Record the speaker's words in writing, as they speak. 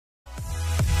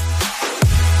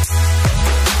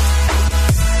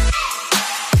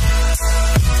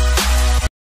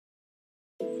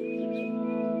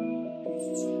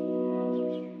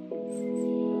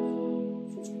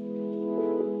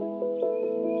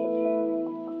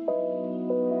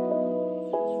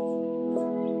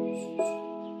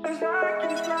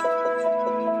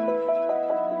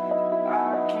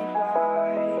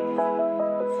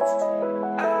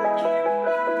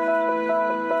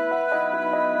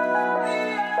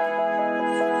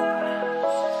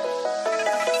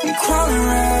I'm crawling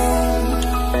around,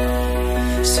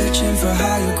 searching for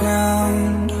higher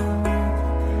ground.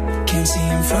 Can't see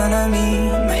in front of me,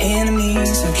 my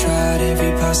enemies. I've tried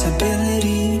every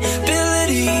possibility,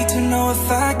 ability to know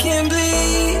if I can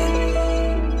bleed.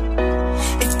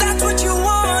 If that's what you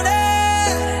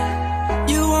wanted,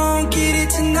 you won't get it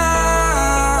tonight.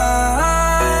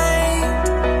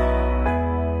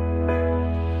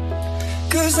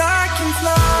 'Cause I can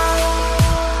fly,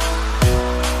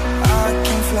 I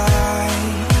can fly,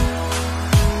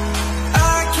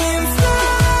 I can fly,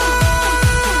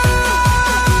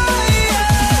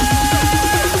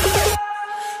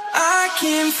 I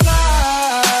can fly.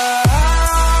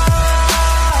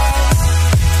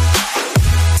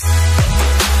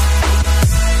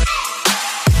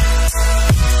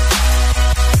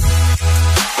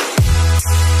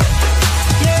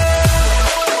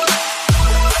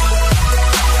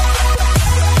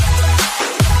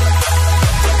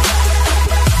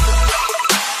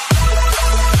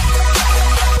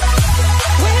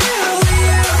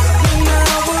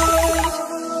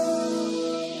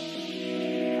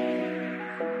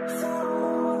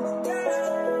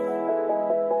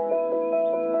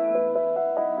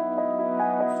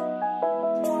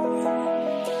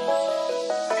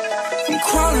 I'm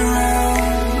crawling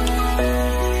around,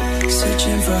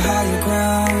 searching for higher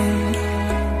ground.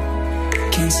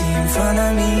 Can't see in front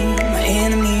of me, my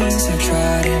enemies. I've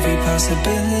tried every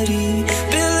possibility,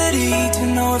 ability to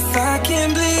know if I can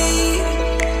bleed.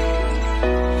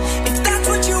 If that's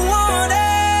what you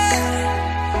wanted,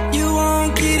 you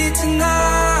won't get it tonight.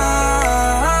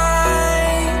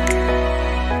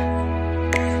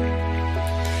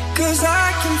 'Cause I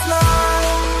can fly,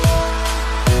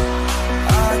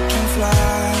 I can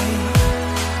fly,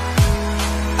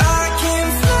 I can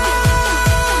fly,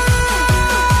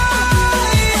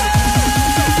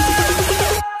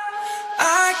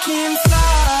 I can fly.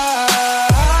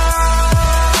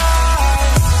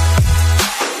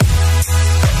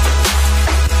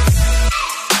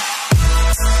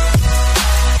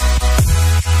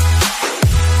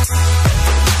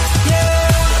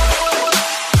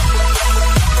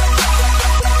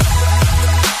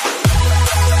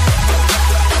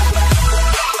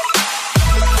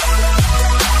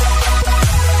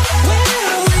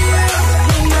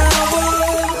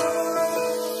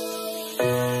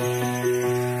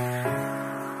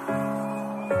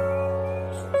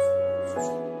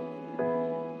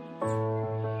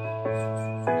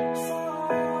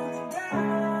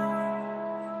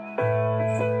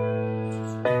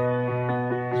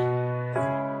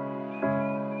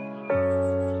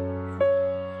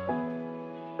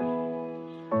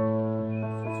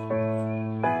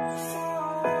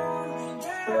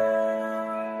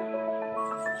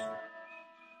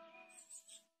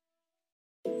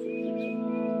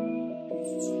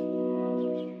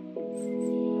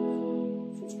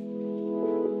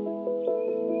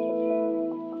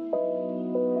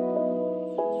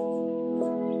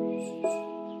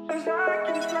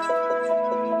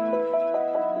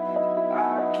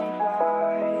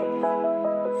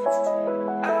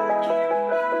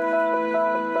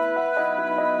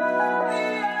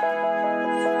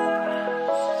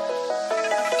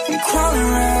 I'm crawling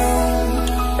around,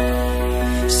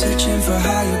 searching for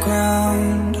higher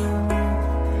ground.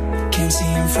 Can't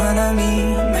see in front of me,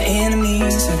 my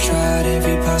enemies. I've tried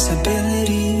every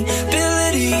possibility,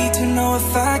 ability to know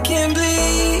if I can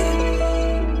bleed.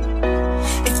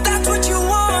 If that's what you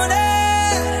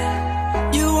wanted,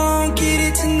 you won't get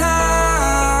it tonight.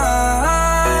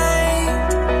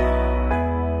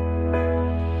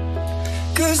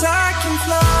 'Cause I can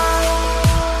fly,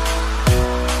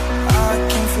 I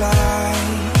can fly,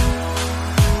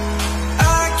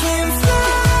 I can fly,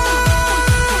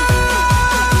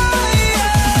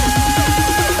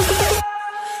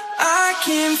 I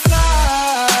can fly.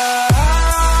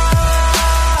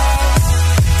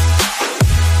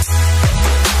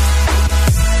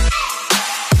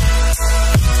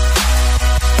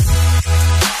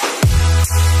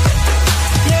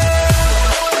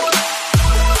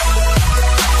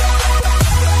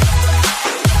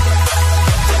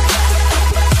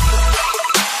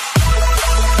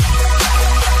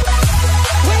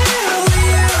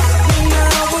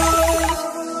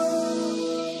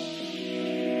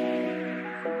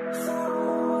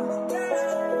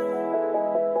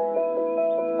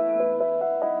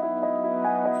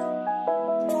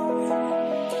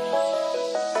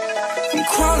 I'm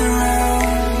crawling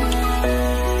around,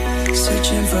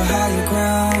 searching for higher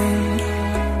ground.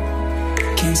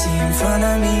 Can't see in front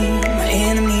of me, my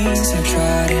enemies. I've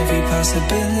tried every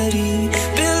possibility,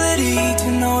 ability to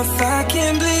know if I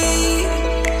can bleed.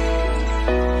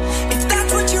 If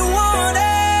that's what you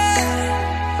wanted,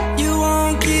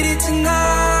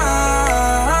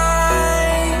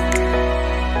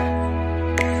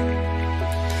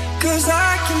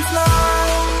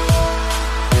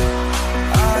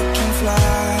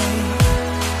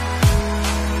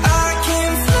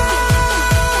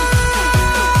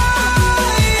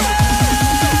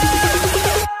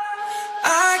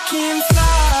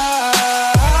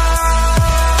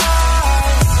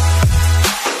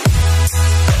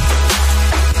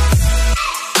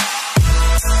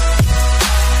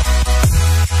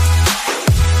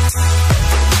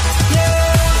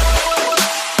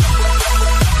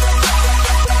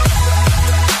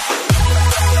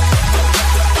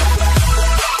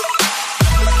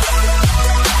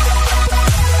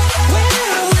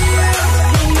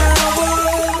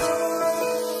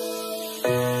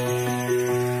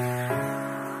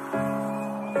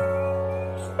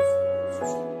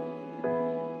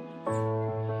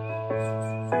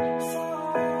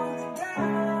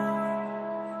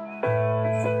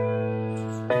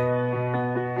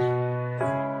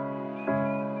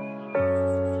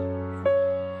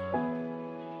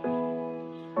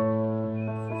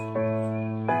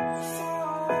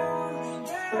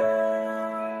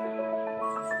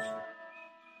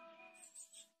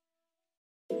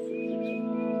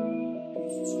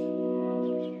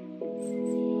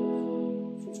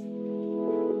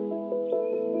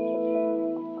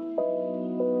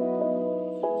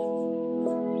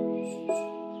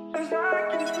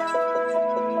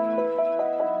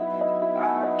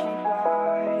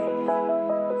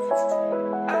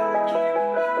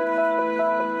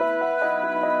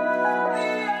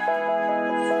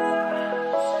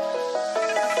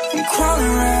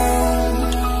 crawling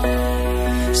around,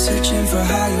 searching for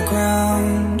higher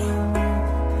ground.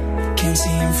 Can't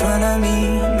see in front of me,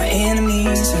 my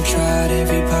enemies. I've tried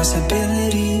every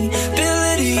possibility,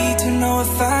 ability to know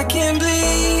if I can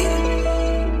bleed.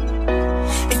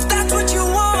 If that's what you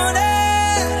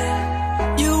wanted,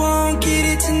 you won't get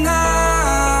it tonight.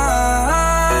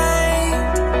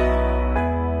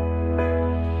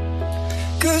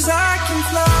 'Cause I can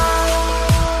fly,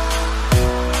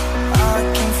 I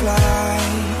can fly,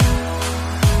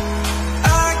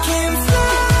 I can fly,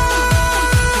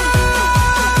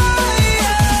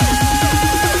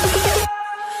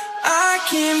 I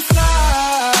can fly.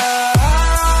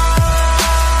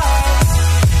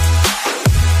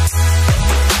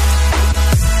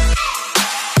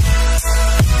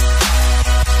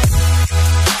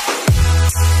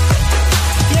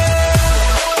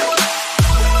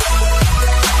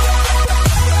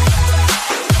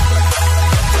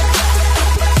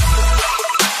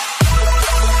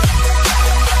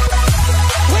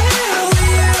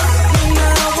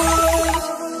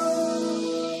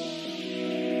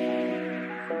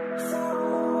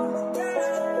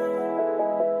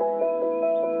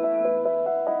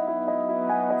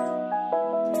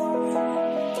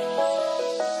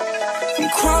 I'm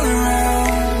crawling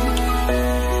around,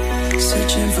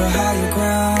 searching for higher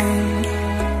ground.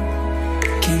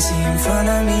 Can't see in front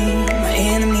of me, my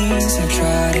enemies. I've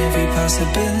tried every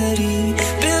possibility,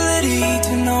 ability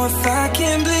to know if I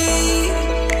can bleed.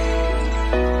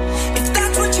 If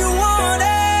that's what you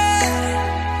wanted,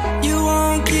 you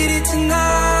won't get it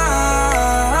tonight.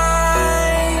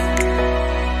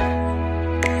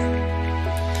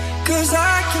 'Cause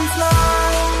I can fly,